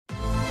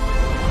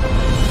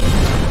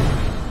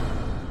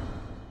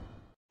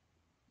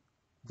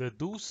the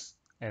do's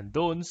and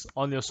don'ts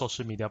on your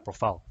social media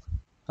profile.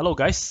 Hello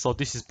guys, so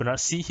this is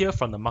Bernard C here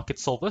from the Market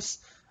Solvers,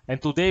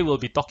 and today we'll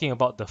be talking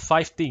about the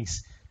 5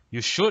 things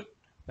you should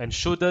and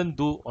shouldn't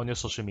do on your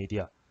social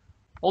media.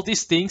 All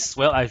these things,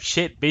 well, I've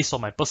shared based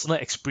on my personal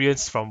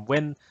experience from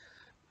when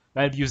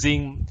I'm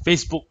using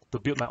Facebook to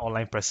build my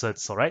online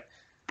presence, alright?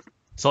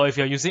 So if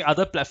you're using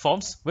other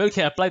platforms, well, you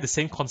can apply the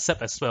same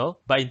concept as well,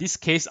 but in this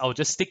case, I'll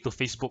just stick to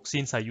Facebook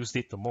since I used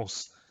it the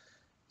most.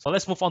 So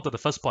let's move on to the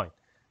first point.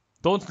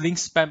 Don't link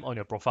spam on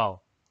your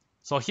profile.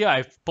 So here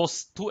I've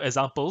posted 2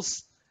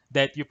 examples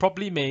that you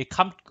probably may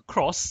come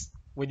across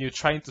when you're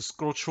trying to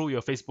scroll through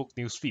your Facebook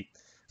newsfeed.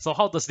 So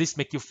how does this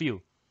make you feel?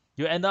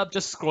 You end up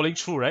just scrolling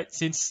through, right?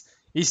 Since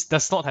it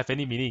does not have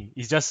any meaning.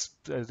 It's just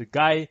a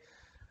guy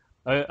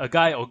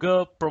or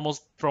girl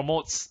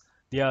promotes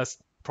their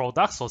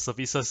products or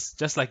services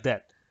just like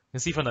that. You can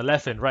see from the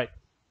left and right.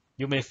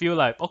 You may feel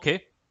like,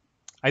 okay,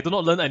 I do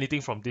not learn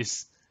anything from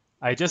this.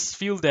 I just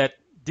feel that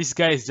this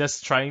guy is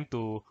just trying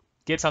to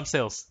get some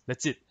sales.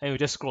 That's it. And you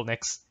just scroll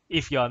next.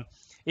 If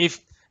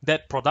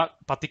that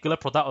particular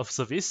product or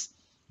service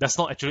does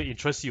not actually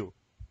interest you.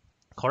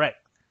 Correct.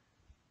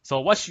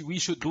 So what we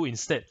should do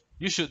instead?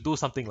 You should do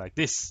something like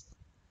this.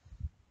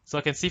 So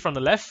I can see from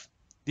the left,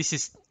 this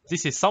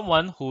is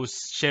someone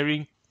who's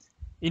sharing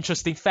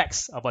interesting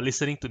facts about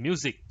listening to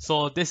music.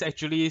 So this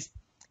actually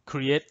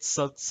creates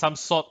some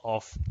sort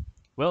of,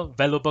 well,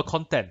 valuable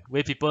content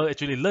where people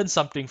actually learn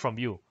something from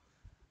you.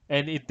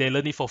 And they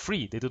learn it for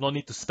free. They do not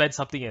need to spend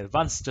something in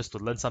advance just to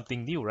learn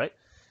something new, right?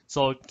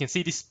 So you can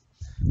see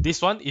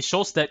this one, it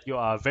shows that you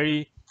are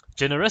very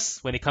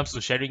generous when it comes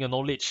to sharing your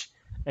knowledge,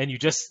 and you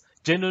just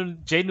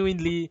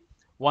genuinely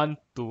want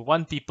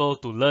people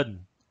to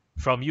learn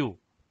from you.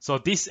 So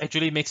this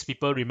actually makes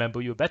people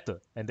remember you better,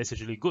 and that's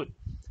actually good.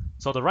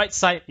 So the right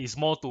side is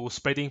more to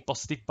spreading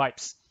positive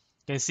vibes.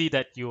 You can see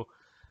that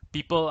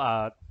people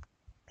are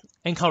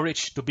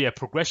encouraged to be a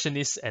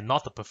progressionist and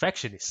not a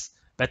perfectionist.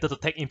 Better to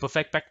take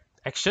imperfect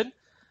action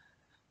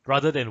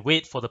rather than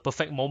wait for the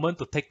perfect moment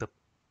to take the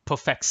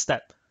perfect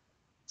step.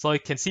 So you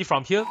can see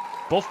from here,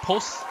 both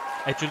posts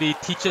actually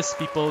teaches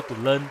people to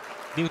learn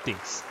new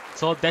things.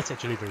 So that's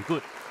actually very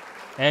good.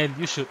 And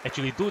you should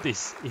actually do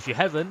this. If you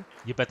haven't,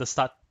 you better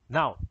start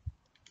now.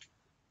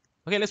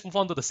 Okay, let's move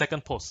on to the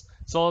second post.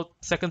 So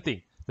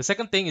the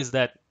second thing is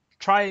that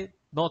try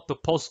not to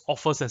post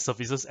offers and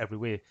services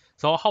everywhere.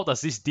 So how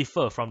does this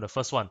differ from the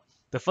first one?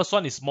 The first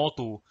one is more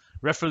to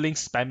referral link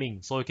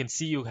spamming. So you can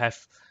see you have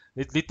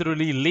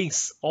literally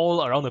links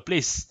all around the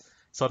place.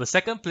 So the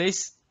second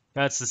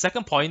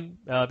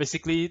point,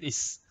 basically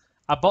is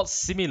about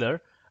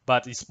similar,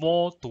 but it's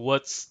more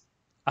towards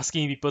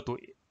asking people to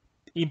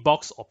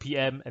inbox or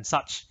PM and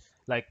such,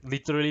 like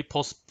literally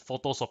post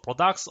photos of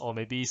products or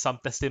maybe some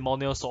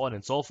testimonials, so on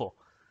and so forth.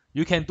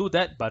 You can do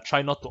that, but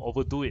try not to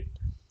overdo it.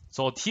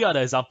 So here are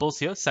the examples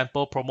here,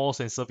 sample promos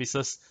and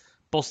services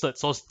posted.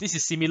 So this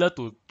is similar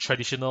to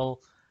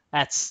traditional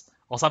ads,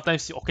 or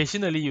sometimes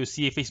occasionally you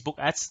see Facebook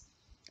ads.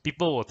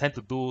 People will tend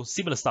to do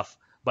similar stuff,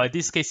 but in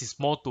this case it's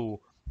more to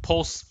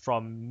post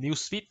from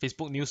newsfeed,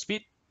 Facebook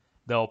newsfeed,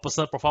 the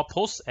personal profile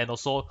posts, and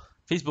also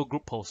Facebook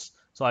group posts.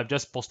 So I'm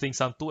just posting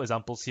some 2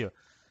 examples here.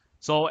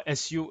 So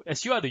as you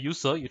are the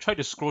user, you try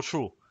to scroll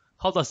through.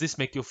 How does this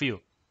make you feel?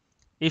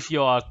 If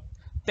you are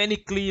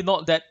technically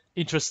not that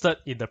interested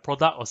in the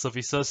product or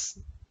services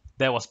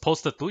that was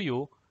posted to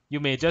you, you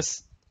may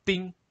just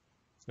think,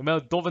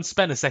 don't even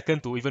spend a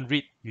second to even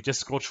read. You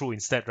just scroll through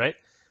instead, right?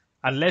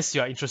 Unless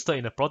you are interested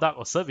in a product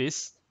or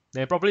service,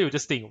 then probably you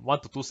just think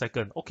 1 to 2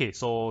 seconds. Okay,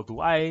 so do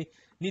I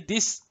need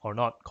this or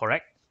not?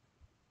 Correct?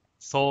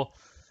 So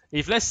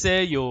if let's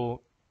say you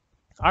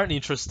aren't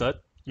interested,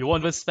 you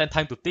won't even spend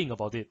time to think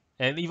about it.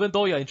 And even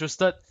though you're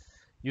interested,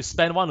 you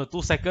spend 1 or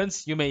 2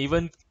 seconds, you may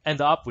even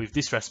end up with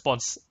this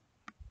response.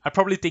 I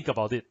probably think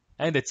about it,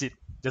 and that's it.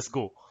 Just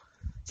go.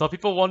 So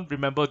people won't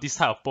remember this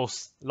type of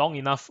post long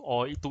enough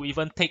or to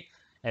even take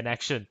an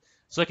action.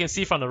 So you can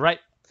see from the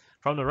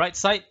right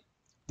side,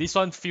 this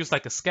one feels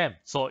like a scam.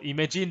 So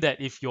imagine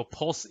that if your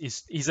post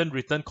isn't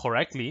written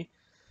correctly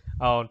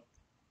on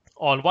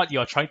what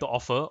you're trying to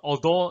offer,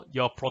 although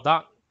your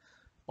product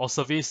or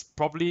service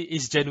probably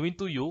is genuine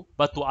to you,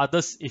 but to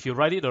others, if you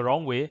write it the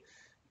wrong way,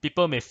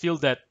 people may feel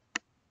that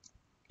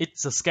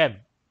it's a scam,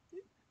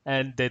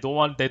 and they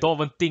don't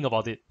even think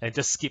about it and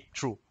just skip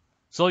through.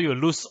 So you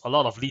lose a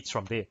lot of leads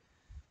from there.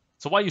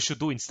 So what you should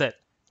do instead?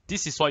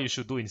 This is what you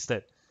should do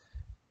instead.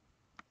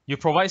 You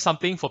provide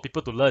something for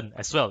people to learn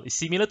as well. It's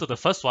similar to the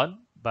first one,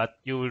 but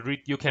you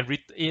can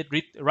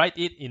write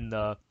it in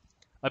a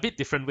bit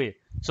different way.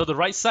 So the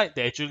right side,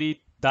 they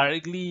actually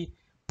directly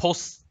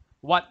post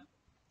what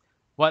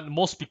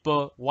most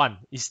people want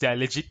is their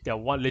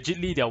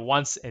legitly their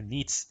wants and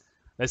needs.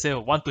 Let's say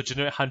want to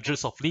generate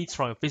hundreds of leads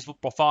from your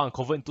Facebook profile and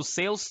convert into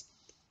sales.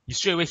 You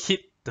straight away hit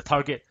the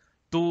target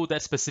to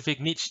that specific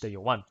niche that you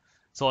want.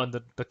 So in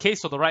the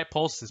case of the right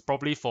post is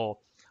probably for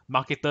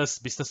marketers,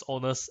 business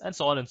owners, and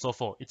so on and so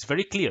forth. It's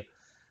very clear.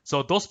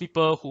 So those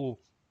people who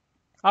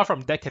are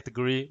from that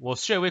category will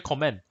straight away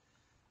comment,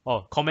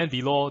 or comment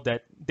below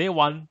that they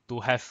want to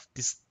have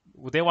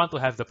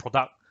the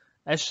product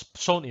as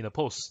shown in the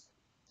post.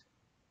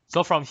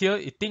 So from here,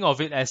 you think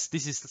of it as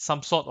this is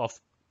some sort of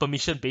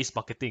permission-based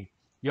marketing.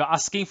 You're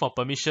asking for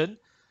permission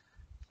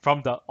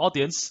from the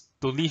audience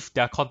to leave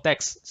their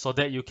contacts so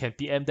that you can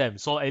PM them.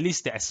 So at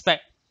least they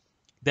expect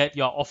that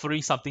you're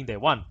offering something they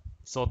want.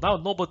 So now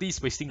nobody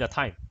is wasting their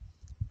time.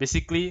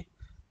 Basically,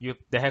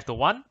 they have the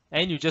want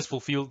and you just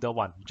fulfill the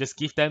want. You just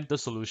give them the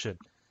solution.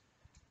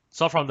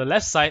 So from the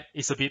left side,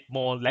 it's a bit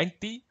more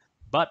lengthy,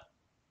 but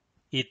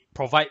it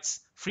provides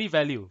free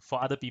value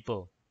for other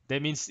people.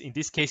 That means in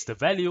this case, the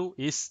value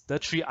is the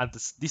 3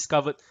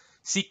 undiscovered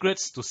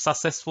secrets to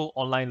successful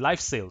online live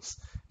sales.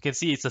 You can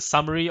see it's a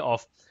summary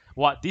of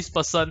what this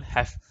person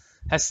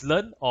has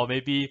learned, or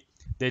maybe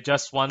they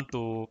just want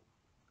to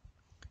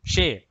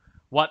share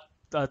what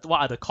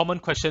are the common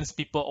questions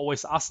people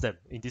always ask them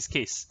in this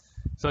case.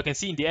 So you can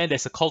see in the end,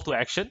 there's a call to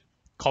action.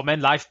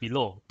 Comment live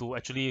below to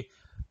actually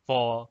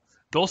for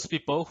those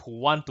people who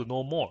want to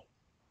know more.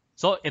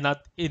 So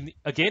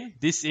again,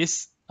 this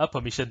is a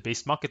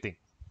permission-based marketing.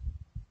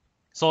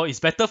 So it's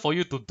better for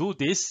you to do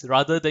this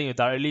rather than you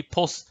directly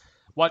post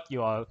what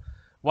you are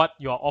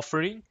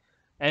offering,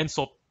 and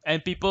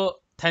people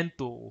tend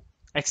to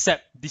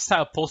accept this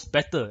type of post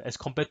better as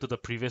compared to the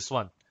previous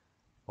one.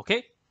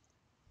 Okay,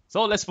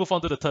 so let's move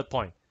on to the third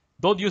point.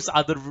 Don't use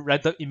other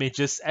random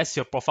images as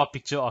your profile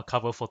picture or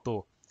cover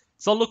photo.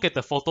 So look at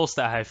the photos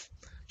that I have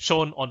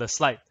shown on the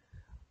slide.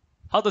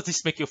 How does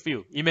this make you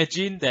feel?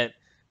 Imagine that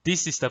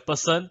this is the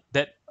person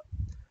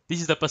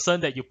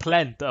that you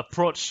plan to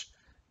approach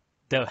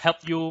to help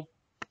you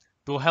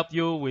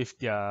with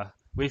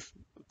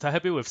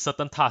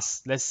certain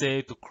tasks. Let's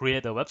say to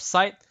create a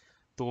website,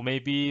 to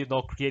maybe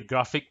create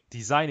graphic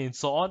design and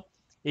so on.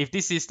 If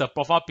this is the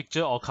profile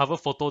picture or cover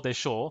photo they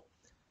show,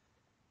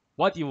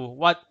 what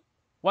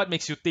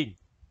makes you think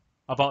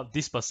about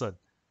this person?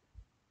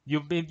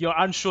 You're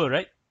unsure,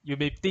 right? You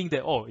may think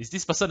that, oh, is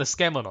this person a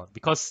scam or not?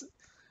 Because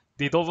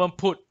they don't even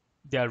put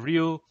their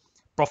real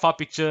profile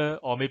picture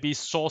or maybe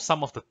show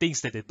some of the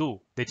things that they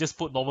do. They just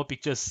put normal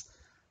pictures.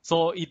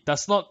 So it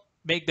does not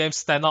make them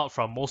stand out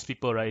from most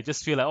people, right? You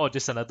just feel like, oh,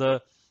 just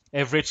another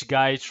average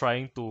guy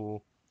trying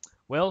to,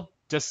 well,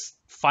 just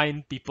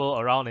find people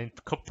around and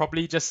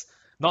probably just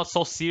not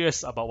so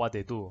serious about what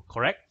they do,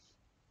 correct?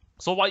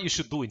 So what you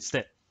should do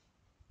instead?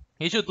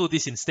 You should do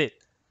this instead.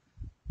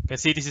 You can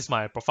see this is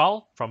my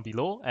profile from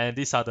below, and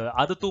these are the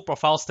other 2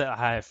 profiles that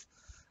I have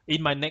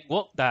in my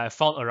network that I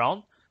found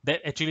around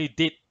that actually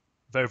did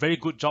very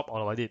good job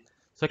on what I did.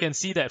 So you can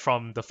see that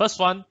from the first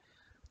one,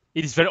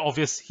 it is very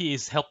obvious he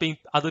is helping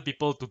other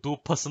people to do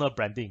personal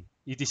branding.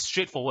 It is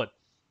straightforward.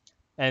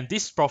 And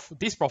this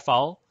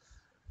profile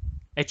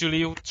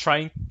actually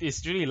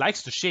really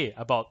likes to share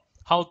about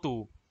how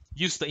to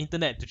use the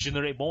internet to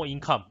generate more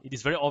income. It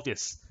is very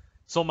obvious.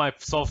 So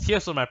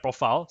here's my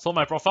profile. So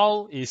my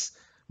profile is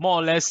more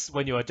or less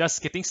when you are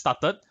just getting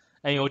started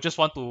and you just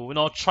want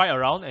to try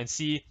around and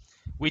see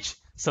which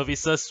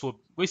services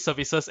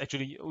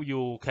actually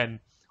you can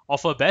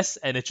offer best,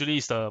 and actually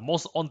is the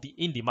most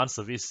in-demand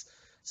service.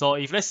 So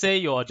if let's say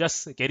you're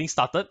just getting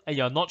started and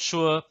you're not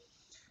sure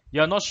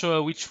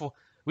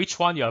which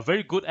one you are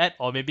very good at,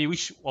 or maybe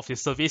which of your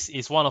service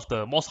is one of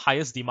the most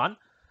highest demand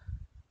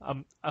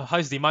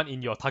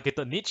in your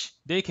targeted niche,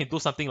 then you can do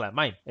something like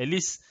mine. At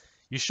least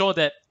it shows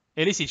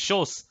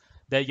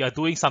that you are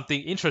doing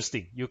something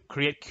interesting. You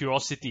create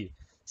curiosity.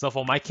 So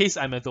for my case,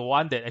 I'm the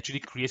one that actually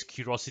creates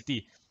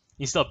curiosity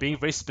instead of being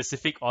very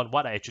specific on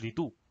what I actually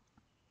do.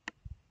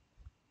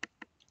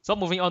 So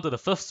moving on to the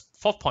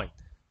fourth point.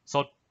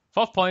 So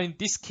fourth point,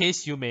 this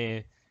case you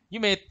may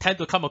tend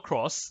to come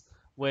across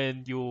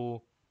when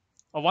you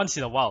once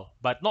in a while,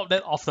 but not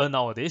that often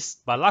nowadays.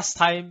 But last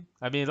time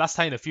a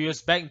few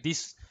years back,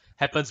 this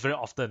happens very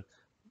often.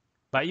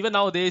 But even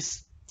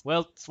nowadays,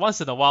 well,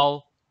 once in a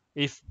while,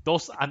 if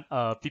those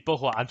people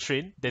who are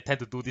untrained, they tend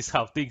to do these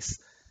kind of things.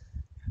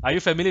 Are you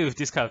familiar with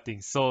this kind of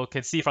things? So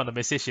can see from the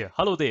message here.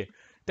 Hello there.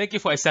 Thank you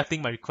for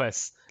accepting my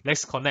request.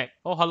 Let's connect.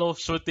 Oh, hello,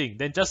 sure thing.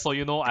 Then just so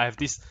you know, I have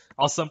this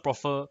awesome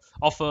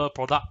offer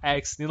product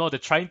X. They're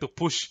trying to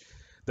push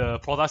the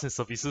products and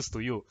services to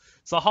you.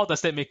 So how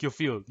does that make you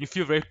feel? You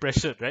feel very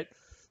pressured, right?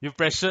 You're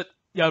pressured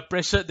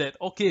that,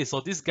 okay, so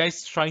this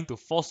guy's trying to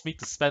force me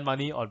to spend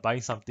money on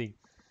buying something.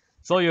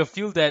 So you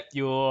feel that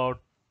you're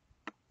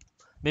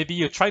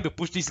trying to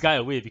push this guy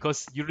away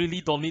because you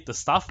really don't need the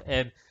stuff,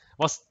 and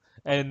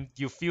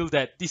you feel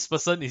that this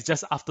person is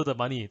just after the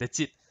money. That's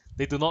it.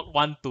 They do not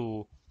want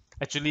to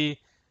actually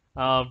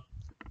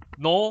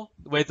know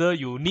whether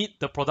you need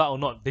the product or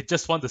not. They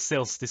just want the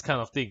sales, this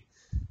kind of thing.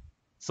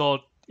 So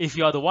if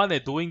you are the one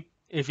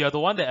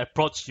that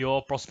approach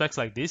your prospects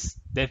like this,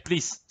 then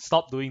please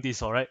stop doing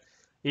this, alright?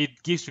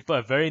 It gives people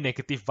a very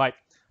negative vibe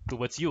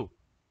towards you.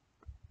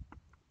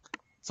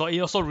 So it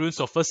also ruins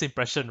your first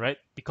impression, right?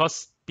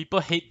 Because people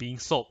hate being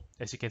sold,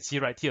 as you can see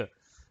right here.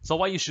 So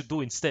what you should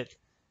do instead,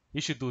 you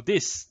should do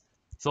this.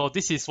 So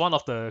this is one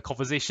of the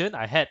conversation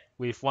I had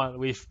with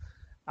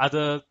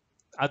other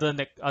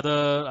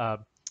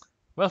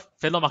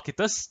fellow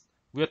marketers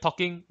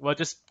we're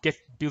just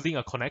building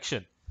a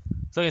connection.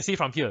 So you can see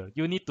from here,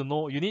 you need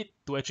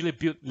to actually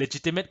build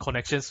legitimate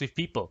connections with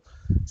people.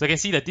 So you can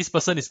see that this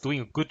person is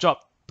doing a good job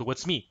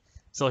towards me.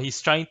 So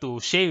he's trying to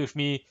share with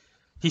me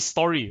his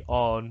story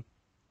on,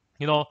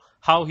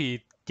 how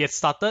he gets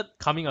started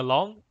coming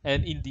along,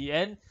 and in the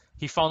end,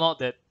 he found out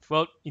that,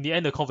 well, in the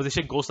end, the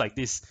conversation goes like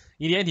this.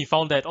 In the end, he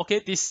found that,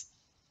 okay, this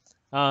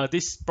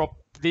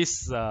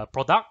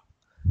product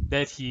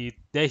that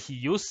he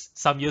used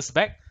some years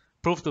back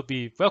proved to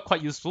be, well,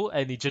 quite useful,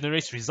 and it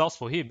generates results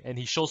for him, and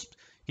he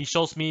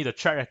shows me the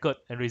track record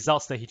and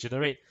results that he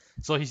generate.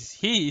 So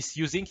he is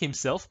using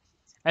himself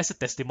as a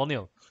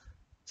testimonial.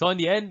 So in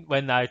the end,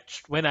 when I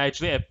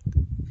actually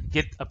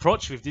get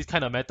approached with this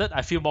kind of method,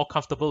 I feel more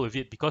comfortable with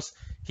it because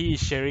he is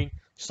sharing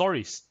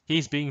stories. He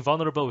is being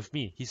vulnerable with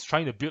me. He's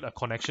trying to build a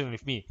connection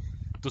with me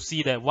to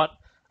see that what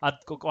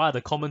are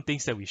the common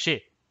things that we share.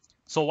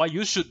 So what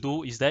you should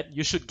do is that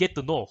you should get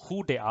to know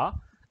who they are,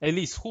 at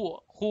least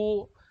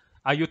who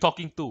are you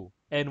talking to,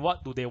 and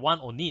what do they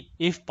want or need,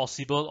 if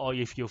possible, or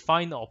if you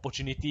find an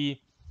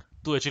opportunity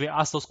to actually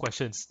ask those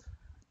questions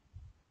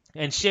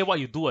and share what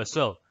you do as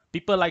well.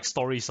 People like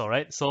stories, all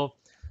right? So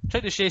try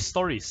to share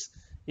stories.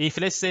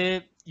 If let's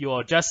say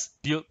you're just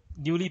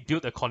newly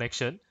built a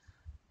connection,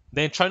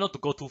 then try not to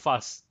go too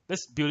fast.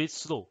 Let's build it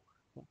slow.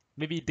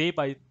 Maybe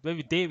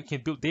we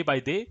can build day by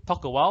day,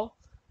 talk a while,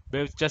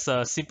 with just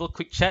a simple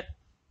quick chat.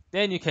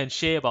 Then you can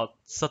share about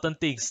certain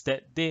things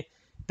that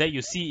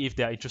you see if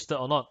they are interested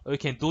or not. Or you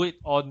can do it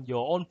on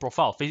your own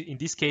profile. In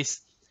this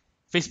case,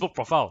 Facebook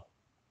profile,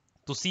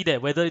 to see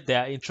that whether they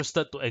are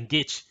interested to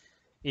engage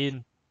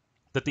in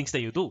the things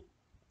that you do.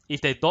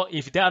 If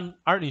they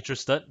aren't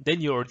interested,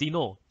 then you already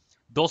know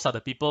those are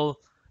the people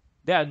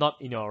that are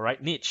not in your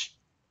right niche.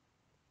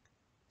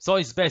 So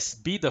it's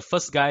best be the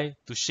first guy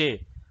to share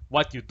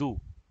what you do,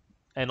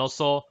 and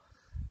also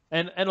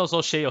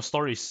share your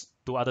stories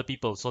to other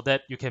people so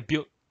that you can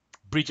build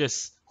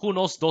bridges. Who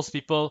knows, those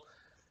people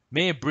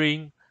may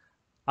bring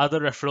other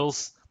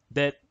referrals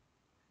that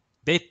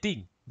they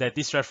think that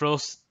these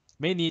referrals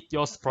may need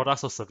your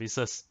products or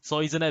services. So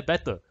isn't that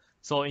better?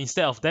 So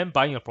instead of them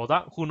buying a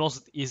product, who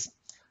knows, is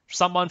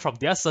someone from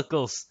their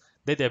circles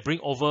that they bring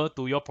over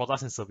to your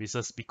products and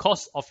services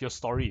because of your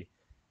story.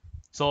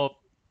 So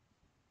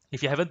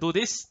if you haven't do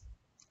this,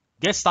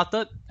 get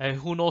started, and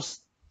who knows,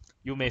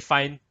 you may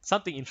find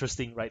something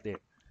interesting right there.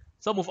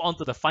 So move on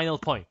to the final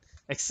point: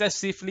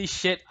 excessively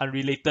shared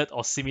unrelated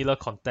or similar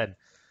content.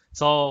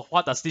 So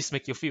what does this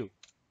make you feel?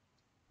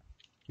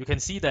 You can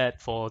see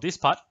that for this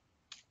part,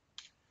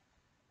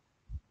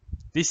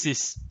 this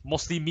is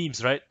mostly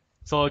memes, right?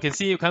 So you can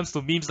see it comes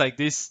to memes like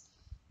this.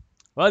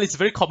 Well, it's a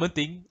very common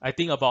thing. I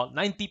think about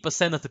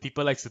 90% of the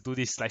people likes to do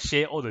this, like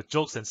share all the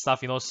jokes and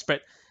stuff,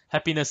 spread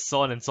happiness,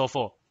 so on and so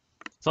forth.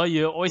 So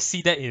you always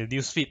see that in the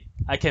newsfeed.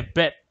 I can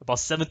bet about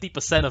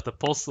 70% of the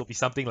posts will be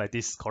something like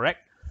this, correct?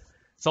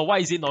 So why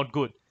is it not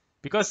good?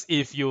 Because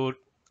if you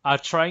are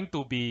trying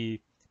to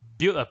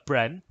build a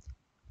brand,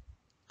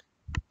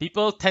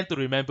 people tend to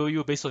remember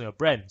you based on your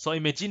brand. So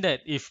imagine that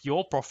if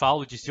your profile,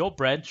 which is your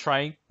brand,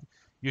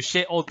 you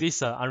share all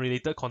this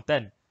unrelated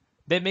content,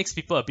 that makes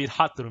people a bit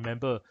hard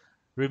to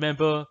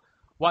remember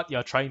what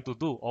you're trying to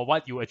do or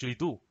what you actually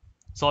do.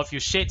 So if you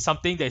share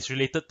something that is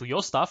related to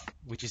your stuff,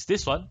 which is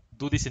this one,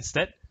 do this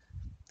instead,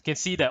 you can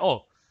see that,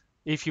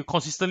 if you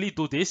consistently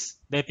do this,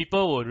 then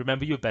people will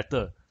remember you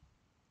better.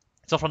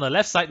 So from the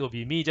left side will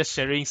be me just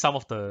sharing some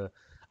of the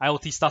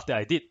IoT stuff that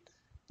I did.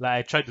 Like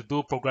I tried to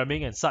do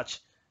programming and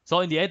such. So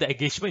in the end, the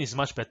engagement is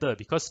much better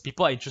because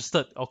people are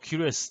interested or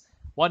curious.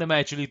 What am I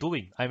actually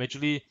doing? I'm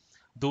actually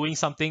doing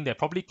something that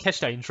probably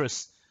catch their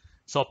interest.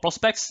 So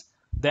prospects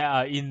that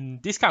are in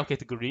this kind of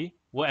category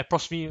will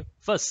approach me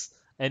first,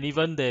 and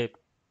even they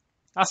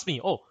ask me,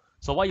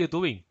 so what are you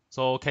doing?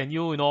 So can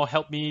you,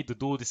 help me to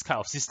do this kind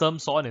of system,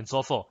 so on and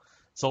so forth.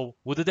 So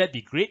wouldn't that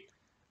be great?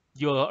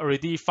 You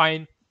already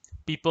find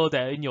people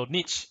that are in your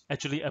niche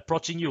actually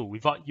approaching you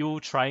without you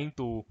trying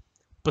to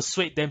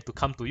persuade them to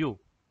come to you.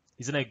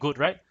 Isn't that good,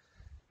 right?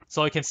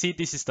 So you can see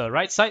this is the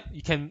right side.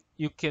 You can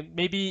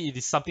maybe it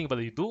is something that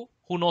you do.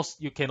 Who knows?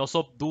 You can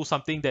also do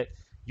something that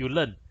you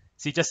learn.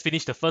 So you just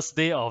finished the first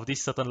day of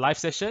this certain live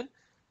session.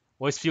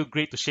 Always feel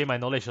great to share my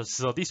knowledge.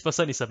 So this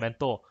person is a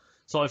mentor.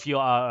 So if you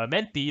are a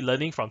mentee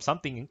learning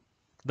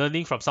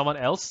from someone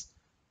else,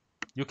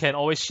 you can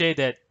always share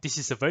that this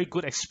is a very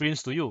good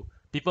experience to you.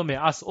 People may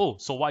ask,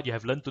 so what you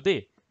have learned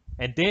today?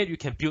 And then you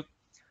can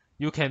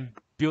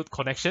build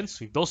connections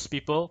with those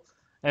people.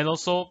 And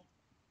also,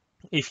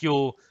 if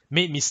you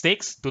made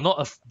mistakes, do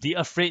not be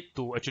afraid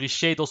to actually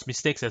share those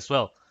mistakes as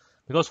well.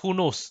 Because who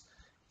knows,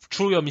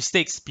 through your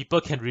mistakes,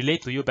 people can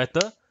relate to you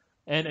better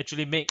and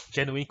actually make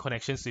genuine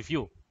connections with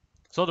you.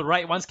 So the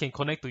right ones can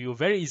connect to you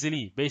very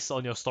easily based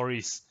on your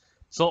stories.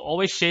 So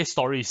always share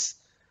stories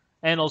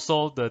and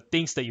also the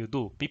things that you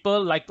do.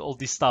 People like all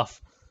this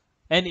stuff,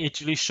 and it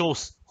actually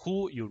shows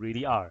who you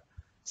really are.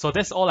 So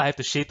that's all I have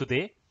to share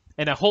today,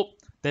 and I hope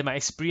that my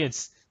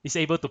experience is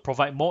able to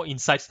provide more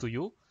insights to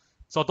you.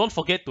 So don't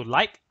forget to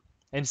like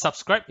and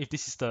subscribe if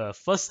this is the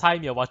first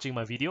time you're watching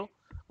my video,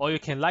 or you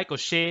can like or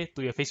share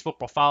to your Facebook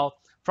profile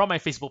from my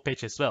Facebook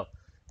page as well.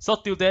 So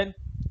till then,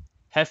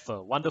 have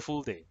a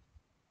wonderful day.